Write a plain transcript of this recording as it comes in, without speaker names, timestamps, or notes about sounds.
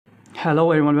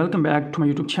Hello everyone, welcome back to my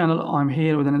YouTube channel. I'm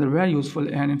here with another very useful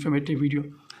and informative video.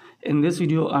 In this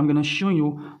video, I'm going to show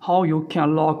you how you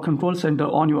can lock control center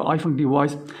on your iPhone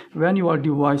device when your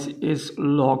device is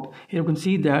locked. Here you can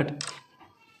see that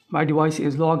my device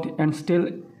is locked and still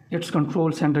its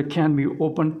control center can be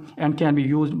opened and can be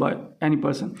used by any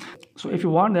person. So if you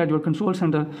want that your control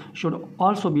center should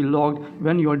also be locked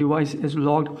when your device is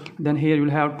locked, then here you'll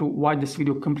have to watch this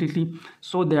video completely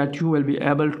so that you will be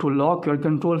able to lock your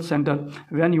control center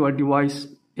when your device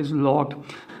is locked.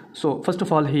 So first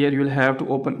of all, here you'll have to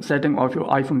open setting of your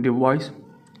iPhone device.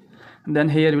 Then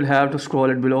here you'll have to scroll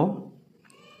it below.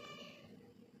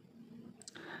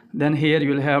 Then here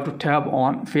you'll have to tap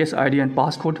on Face ID and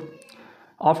passcode.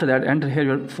 After that, enter here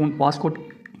your phone passcode.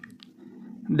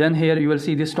 Then here you will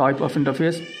see this type of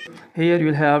interface. Here you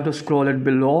will have to scroll it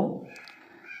below.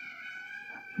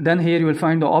 Then here you will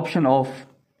find the option of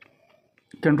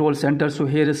control center. So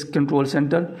here is control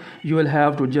center. You will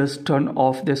have to just turn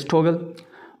off this toggle.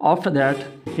 After that,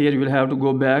 here you will have to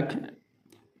go back,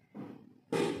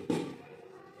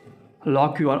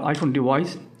 lock your iPhone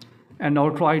device, and now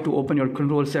try to open your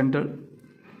control center.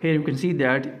 Here you can see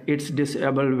that it's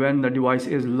disabled when the device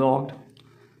is locked.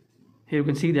 Here you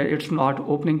can see that it's not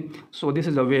opening. So this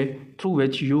is a way through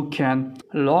which you can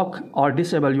lock or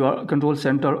disable your control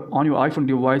center on your iPhone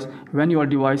device when your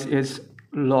device is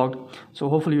locked. So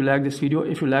hopefully you like this video.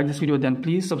 If you like this video, then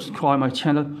please subscribe my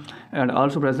channel and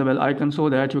also press the bell icon so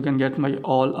that you can get my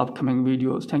all upcoming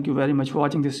videos. Thank you very much for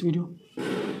watching this video.